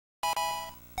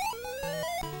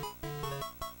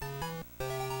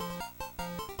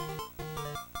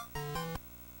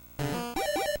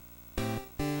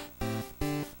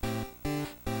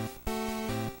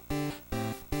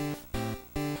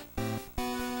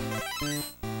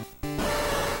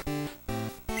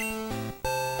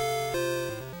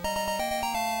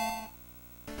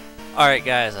Alright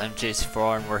guys, I'm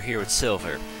JC4 and we're here with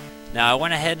Silver. Now I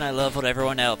went ahead and I leveled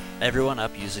everyone up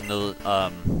using the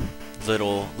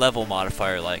little level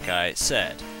modifier like I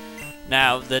said.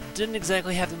 Now that didn't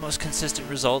exactly have the most consistent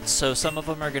results, so some of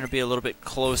them are going to be a little bit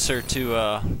closer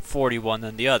to 41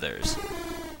 than the others.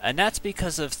 And that's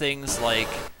because of things like,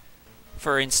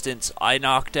 for instance, I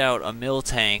knocked out a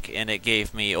Miltank and it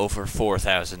gave me over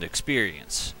 4,000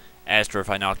 experience. As for if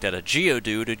I knocked out a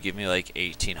Geodude, it'd give me like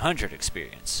 1,800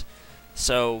 experience.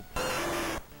 So,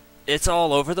 it's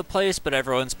all over the place, but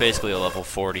everyone's basically a level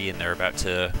 40 and they're about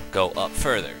to go up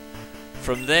further.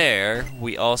 From there,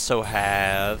 we also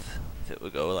have, if it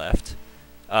would go left,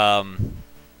 I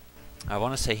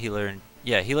want to say he learned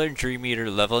Dream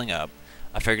Eater leveling up.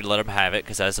 I figured to let him have it,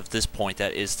 because as of this point,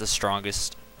 that is the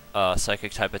strongest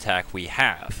psychic type attack we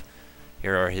have.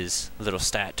 Here are his little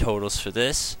stat totals for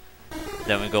this.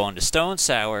 Then we go on to Stone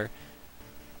Sour.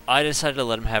 I decided to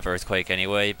let him have Earthquake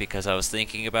anyway, because I was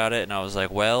thinking about it, and I was like,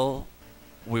 well,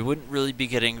 we wouldn't really be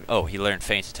getting... Oh, he learned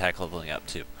Feint Attack leveling up,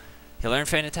 too. He learned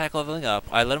Feint Attack leveling up.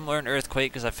 I let him learn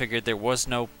Earthquake, because I figured there was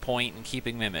no point in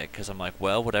keeping Mimic, because I'm like,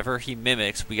 well, whatever he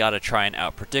mimics, we gotta try and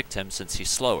outpredict him, since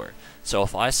he's slower. So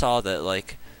if I saw that,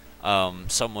 like,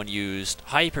 someone used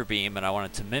Hyper Beam, and I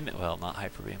wanted to mimic... Well, not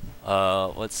Hyper Beam.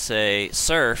 Let's say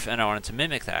Surf, and I wanted to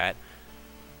mimic that,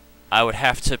 I would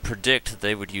have to predict that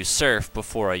they would use Surf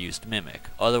before I used Mimic.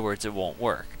 Other words, it won't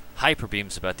work. Hyper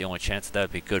Beam's about the only chance that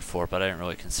would be good for, but I didn't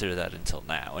really consider that until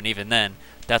now. And even then,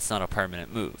 that's not a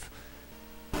permanent move.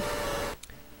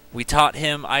 We taught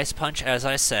him Ice Punch, as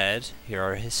I said. Here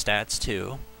are his stats,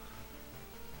 too.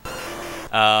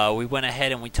 We went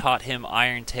ahead and we taught him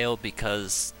Iron Tail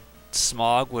because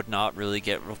Smog would not really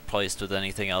get replaced with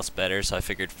anything else better, so I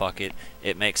figured, fuck it.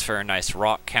 It makes for a nice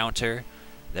rock counter.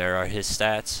 There are his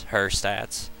stats, her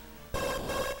stats.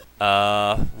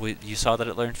 You saw that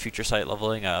it learned Future Sight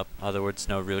leveling up. In other words,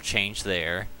 no real change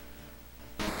there.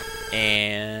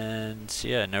 And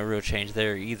yeah, no real change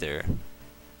there either.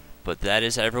 But that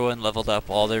is everyone leveled up,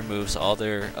 all their moves, all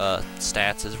their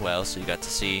stats as well. So you got to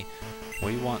see.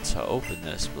 We want to open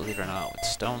this, believe it or not, with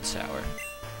Stone Sour.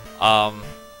 I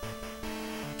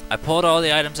pulled all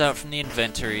the items out from the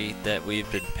inventory that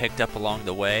we've been picked up along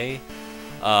the way.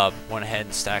 Went ahead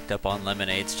and stacked up on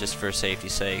lemonades just for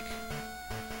safety's sake.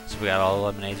 So we got all the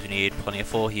lemonades we need, plenty of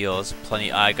full heals,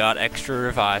 I got extra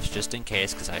revives just in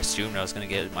case, because I assumed I was going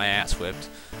to get my ass whipped.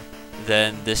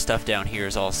 Then this stuff down here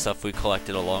is all stuff we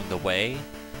collected along the way,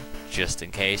 just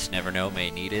in case, never know, may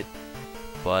need it.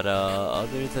 But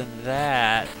other than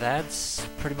that, that's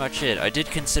pretty much it. I did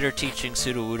consider teaching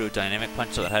Sudowoodo Dynamic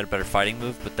Punch so it had a better fighting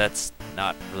move, but that's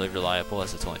not really reliable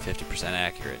as it's only 50%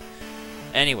 accurate.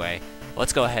 Anyway,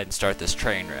 let's go ahead and start this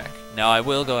train wreck. Now I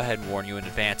will go ahead and warn you in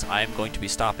advance, I am going to be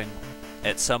stopping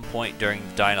at some point during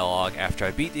the Dynalog after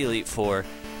I beat the Elite Four,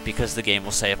 because the game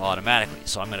will save automatically.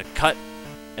 So I'm going to cut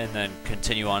and then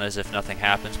continue on as if nothing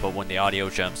happens, but when the audio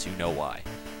jumps, you know why.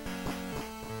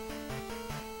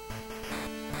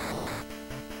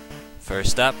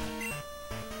 First up,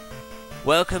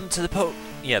 welcome to the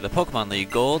Pokemon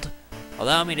League Gold.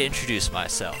 Allow me to introduce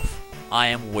myself. I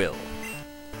am Will.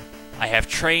 I have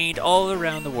trained all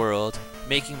around the world,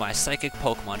 making my psychic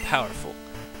Pokemon powerful,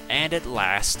 and at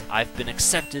last, I've been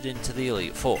accepted into the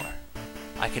Elite Four.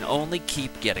 I can only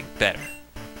keep getting better.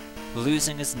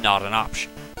 Losing is not an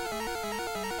option.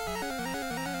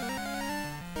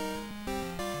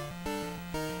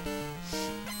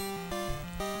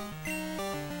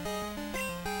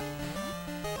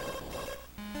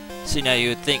 See, now you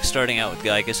would think starting out with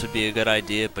Gygus would be a good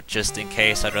idea, but just in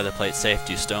case, I'd rather play it safe,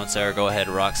 do Stone Sour, go ahead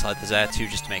and Rock Slide the Xatu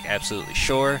just to make absolutely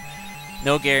sure.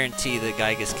 No guarantee that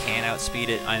Gygus can outspeed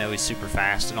it. I know he's super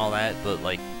fast and all that, but,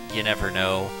 like, you never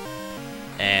know.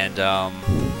 And,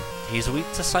 he's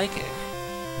weak to Psychic.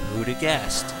 Who'd have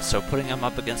guessed? So putting him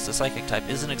up against a Psychic type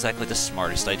isn't exactly the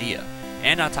smartest idea.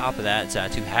 And on top of that,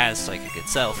 Xatu has Psychic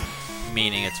itself,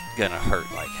 meaning it's gonna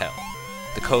hurt like hell.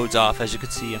 The code's off, as you can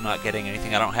see. I'm not getting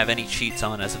anything. I don't have any cheats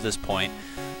on as of this point,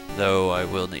 though I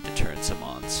will need to turn some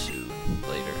on soon,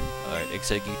 later. Alright,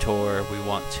 Exeggutor, we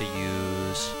want to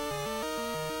use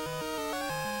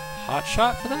Hot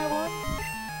Shot for that one?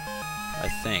 I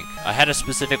think. I had a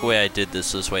specific way I did this,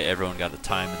 so this way everyone got a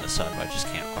time in the sun, but I just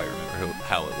can't quite remember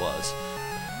how it was.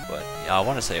 But, yeah, I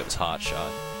want to say it was Hot Shot.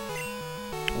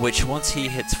 Which, once he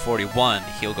hits 41,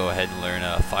 he'll go ahead and learn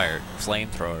a Fire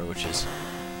Flamethrower, which is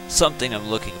something I'm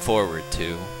looking forward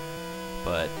to,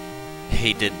 but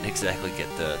he didn't exactly get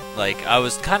the, like, I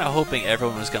was kind of hoping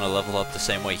everyone was going to level up the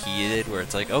same way he did, where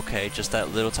it's like, okay, just that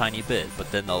little tiny bit,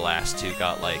 but then the last two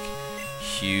got, like,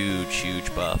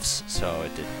 huge buffs, so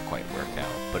it didn't quite work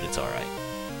out, but it's alright.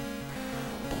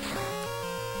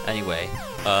 Anyway,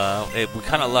 we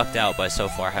kind of lucked out by so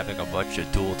far having a bunch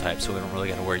of dual types, so we don't really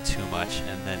got to worry too much,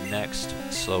 and then next,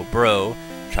 Slowbro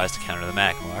tries to counter the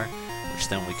Magmar, which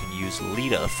then we can use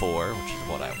Lita for, which is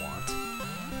what I want.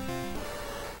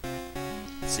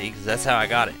 See, because that's how I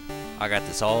got it. I got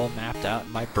this all mapped out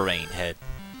in my brain head.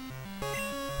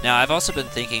 Now, I've also been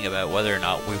thinking about whether or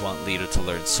not we want Lita to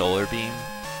learn Solar Beam,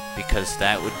 because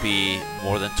that would be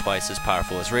more than twice as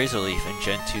powerful as Razor Leaf, and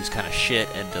Gen 2's kind of shit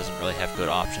and doesn't really have good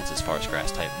options as far as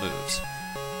Grass-type moves.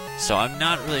 So I'm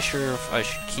not really sure if I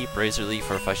should keep Razor Leaf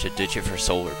or if I should ditch it for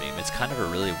Solar Beam. It's kind of a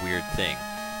really weird thing,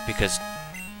 because,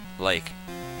 like,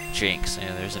 Jinx,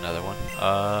 yeah, there's another one.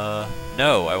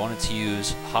 No, I wanted to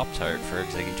use Hop-Tart for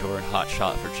Exeggutor and Hot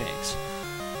Shot for Jinx.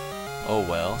 Oh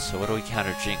well, so what do we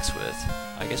counter Jinx with?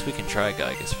 I guess we can try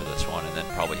Gygus for this one, and then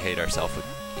probably hate ourselves when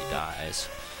he dies.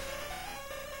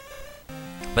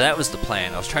 But that was the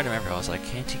plan. I was trying to remember, I was like,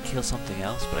 can't he kill something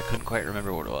else? But I couldn't quite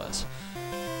remember what it was.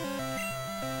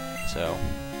 So,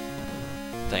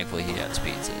 thankfully he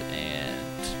outspeeds it,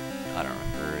 and I don't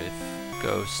remember if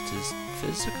Ghost is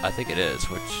physical. I think it is,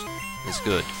 which is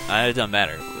good. It doesn't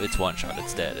matter. It's one shot.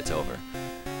 It's dead. It's over.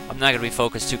 I'm not going to be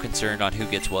focused too concerned on who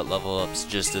gets what level ups,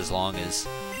 just as long as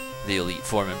the Elite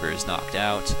Four member is knocked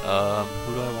out.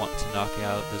 Who do I want to knock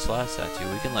out this last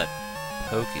statue? We can let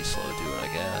Pokeslow do it, I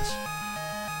guess.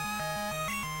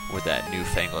 With that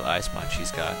newfangled Ice Punch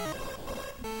he's got.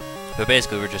 But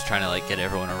basically we're just trying to like get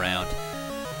everyone around.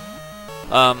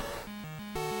 I'm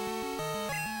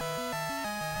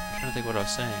trying to think what I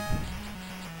was saying.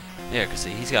 Yeah, because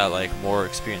he's got like more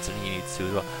experience than he needs to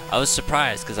as well. I was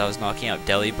surprised because I was knocking out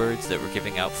Delibirds that were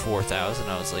giving out 4,000.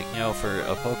 I was like, you know, for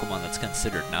a Pokemon that's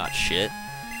considered not shit,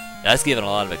 that's given a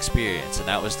lot of experience, and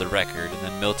that was the record. And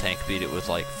then Miltank beat it with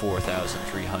like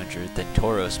 4,300. Then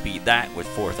Tauros beat that with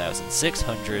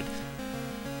 4,600.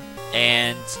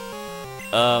 And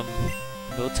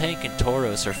Miltank and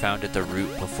Tauros are found at the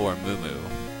root before Mumu.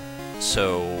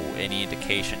 So any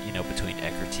indication, you know, between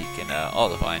Ecruteak and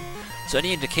Olivine. So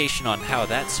any indication on how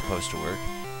that's supposed to work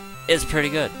is pretty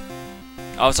good.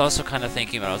 I was also kind of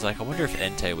thinking about, I was like, I wonder if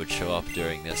Entei would show up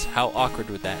during this. How awkward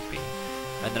would that be?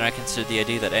 And then I considered the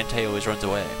idea that Entei always runs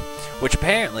away. Which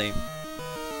apparently,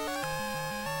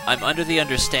 I'm under the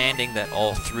understanding that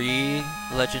all 3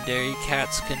 legendary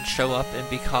cats can show up and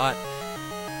be caught.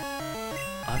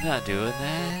 I'm not doing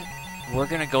that. We're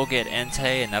gonna go get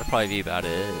Entei, and that'll probably be about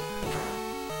it.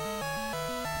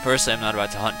 Firstly, I'm not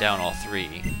about to hunt down all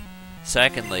 3.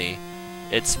 Secondly,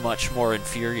 it's much more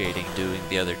infuriating doing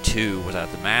the other 2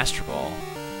 without the Master Ball.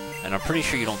 And I'm pretty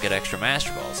sure you don't get extra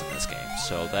Master Balls in this game,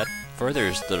 so that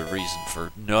furthers the reason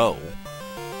for no.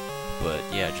 But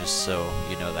yeah, just so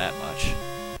you know that much.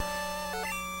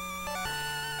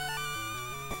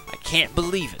 I can't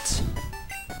believe it.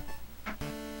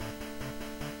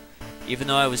 Even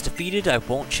though I was defeated, I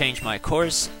won't change my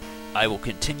course. I will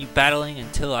continue battling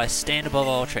until I stand above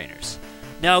all trainers.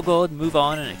 Now go and move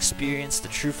on and experience the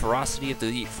true ferocity of the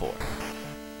Elite Four.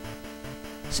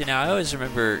 See, now I always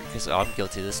remember, because I'm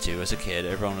guilty of this too, as a kid,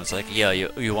 everyone was like, yeah,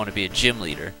 you want to be a gym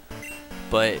leader.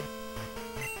 But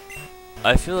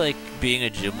I feel like being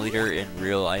a gym leader in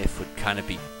real life would kind of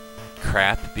be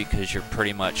crap, because you're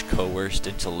pretty much coerced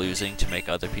into losing to make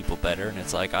other people better, and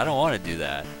it's like, I don't want to do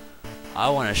that. I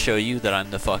want to show you that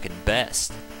I'm the fucking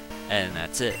best, and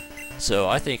that's it. So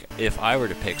I think if I were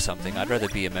to pick something, I'd rather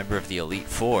be a member of the Elite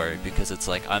Four, because it's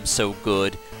like, I'm so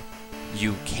good,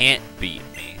 you can't beat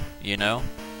me, you know?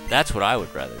 That's what I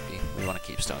would rather be. We want to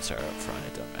keep Stonestar up front,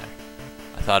 it doesn't matter.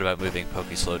 I thought about moving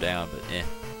Pokeslow down, but eh.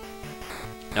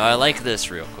 Now I like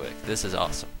this real quick. This is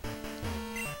awesome.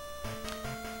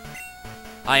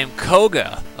 I am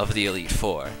Koga of the Elite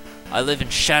Four. I live in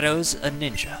shadows, a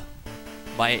ninja.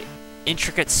 My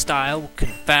intricate style will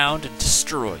confound and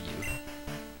destroy you.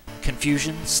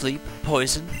 Confusion, sleep,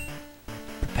 poison.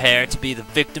 Prepare to be the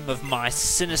victim of my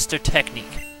sinister technique.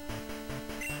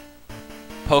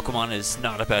 Pokemon is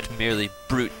not about merely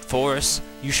brute force.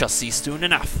 You shall see soon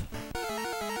enough.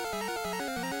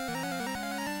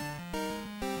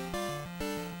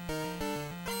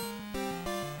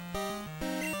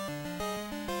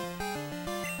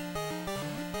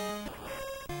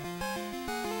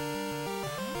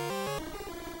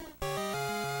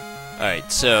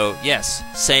 Alright, so, yes,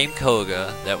 same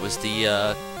Koga that was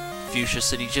the Fuchsia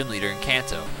City gym leader in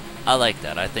Kanto. I like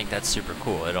that. I think that's super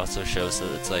cool. It also shows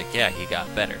that it's like, yeah, he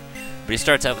got better. But But he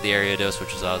starts out with the Ariados,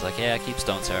 which is I was like, yeah, keep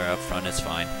Stone Sarah up front, it's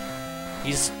fine.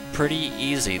 He's pretty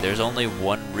easy. There's only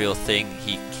one real thing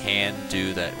he can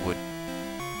do that would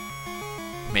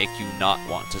make you not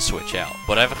want to switch out.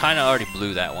 But I've kind of already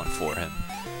blew that one for him.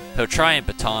 He'll try and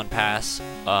baton pass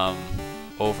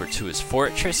over to his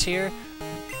Fortress here.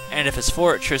 And if his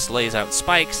Fortress lays out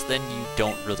spikes, then you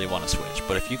don't really want to switch.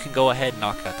 But if you can go ahead and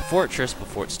knock out the Fortress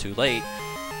before it's too late,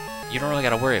 you don't really got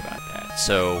to worry about that.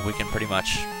 So we can pretty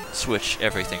much switch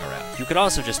everything around. You could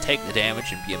also just take the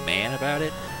damage and be a man about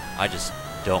it. I just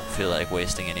don't feel like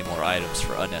wasting any more items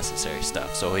for unnecessary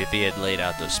stuff. So if he had laid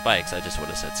out those spikes, I just would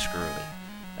have said screw it.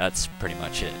 That's pretty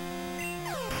much it.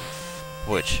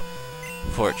 Which,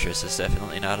 Fortress is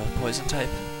definitely not a poison type.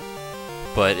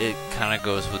 But it kind of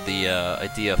goes with the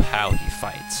idea of how he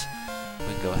fights.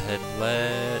 We can go ahead and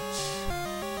let...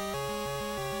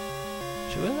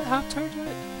 Should we let Hop-Tart do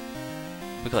it?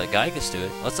 We can let Gygus do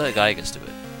it. Let's let Gygus do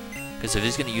it. Because if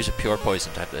he's going to use a pure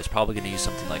poison type that's probably going to use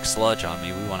something like Sludge on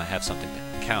me, we want to have something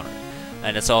to counter it.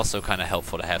 And it's also kind of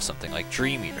helpful to have something like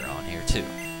Dream Eater on here too.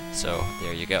 So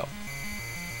there you go.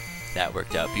 That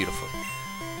worked out beautifully.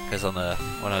 Because on the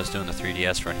when I was doing the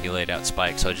 3DS run, he laid out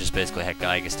spikes, so I just basically had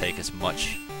Gygus take as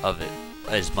much of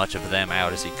them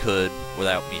out as he could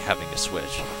without me having to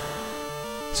switch.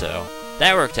 So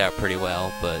that worked out pretty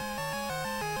well, but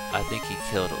I think he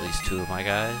killed at least 2 of my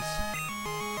guys.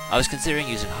 I was considering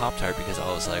using Hop-Tart because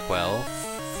I was like, well,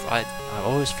 I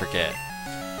always forget.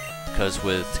 Because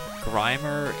with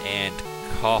Grimer and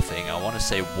Coughing, I want to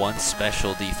say one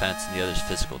special defense and the other's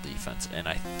physical defense, and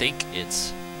I think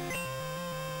it's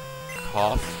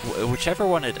whichever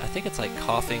one I think it's like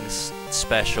Coughing's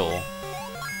special,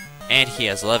 and he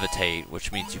has Levitate,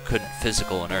 which means you couldn't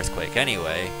physical an Earthquake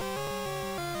anyway,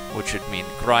 which would mean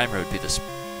Grimer would be the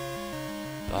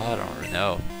I don't really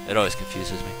know. It always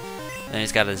confuses me. Then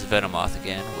he's got his Venomoth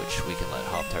again, which we can let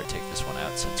Hop-Tart take this one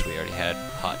out since we already had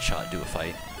Hot Shot do a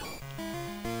fight.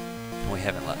 We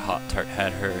haven't let Hop-Tart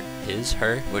had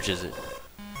which is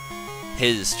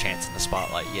his chance in the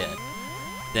spotlight yet.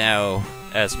 Now,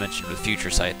 as mentioned with Future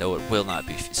Sight, though, it will not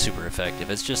be super effective.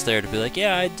 It's just there to be like,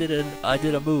 yeah, I did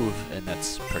a move, and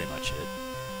that's pretty much it.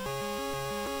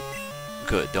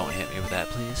 Good, don't hit me with that,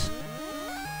 please.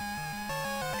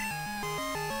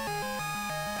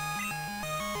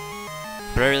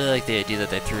 But I really like the idea that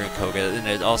they threw in Koga, and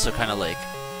it also kind of like,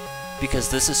 because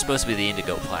this is supposed to be the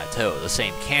Indigo Plateau, the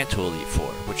same Kanto Elite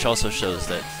Four, which also shows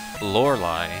that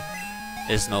Lorelei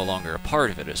is no longer a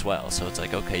part of it as well. So it's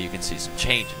like, okay, you can see some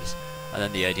changes. And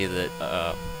then the idea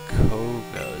that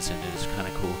Koga is in it is kind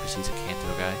of cool because he's a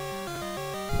Kanto guy.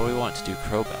 What do we want to do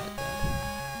Crobat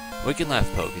then? We can let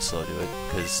Pokeslow do it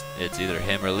because it's either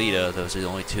him or Lita. Those are the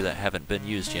only 2 that haven't been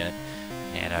used yet,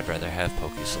 and I'd rather have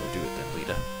Pokeslow do it than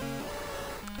Lita.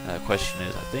 The question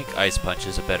is, I think Ice Punch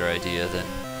is a better idea than,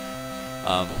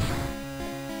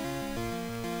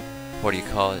 what do you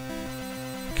call it?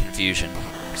 Confusion.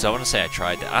 Because I want to say I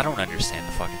tried that. I don't understand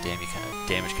the fucking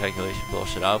damage calculation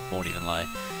bullshit. I won't even lie.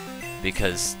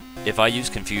 Because if I use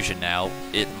Confusion now,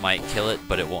 it might kill it,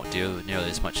 but it won't do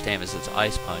nearly as much damage as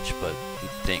Ice Punch. But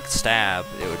you'd think Stab,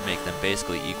 it would make them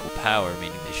basically equal power,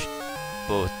 meaning they should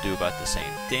both do about the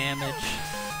same damage.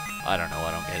 I don't know,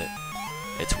 I don't get it.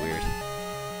 It's weird.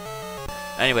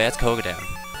 Anyway, that's Koga down.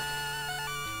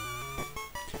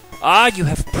 Ah, you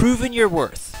have proven your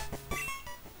worth.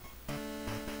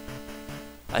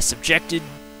 I subjected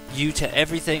you to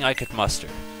everything I could muster,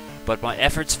 but my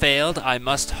efforts failed. I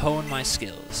must hone my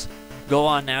skills. Go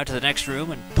on now to the next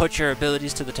room and put your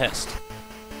abilities to the test.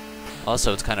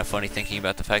 Also, it's kind of funny thinking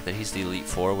about the fact that he's the Elite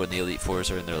Four when the Elite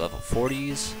Fours are in their level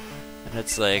 40s. And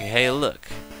it's like, hey, look.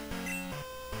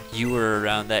 You were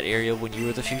around that area when you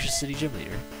were the Fuchsia City Gym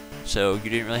Leader. So you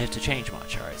didn't really have to change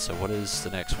much. Alright, so what does the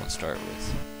next one start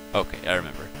with? Okay, I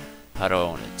remember. How do I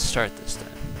want to start this then?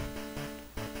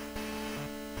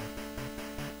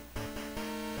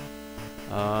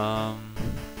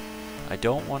 I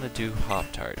don't want to do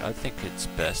Hop-Tart. I think it's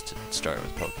best to start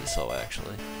with Pokeslow,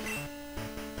 actually.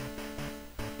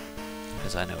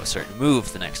 Because I know a certain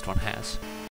move the next one has.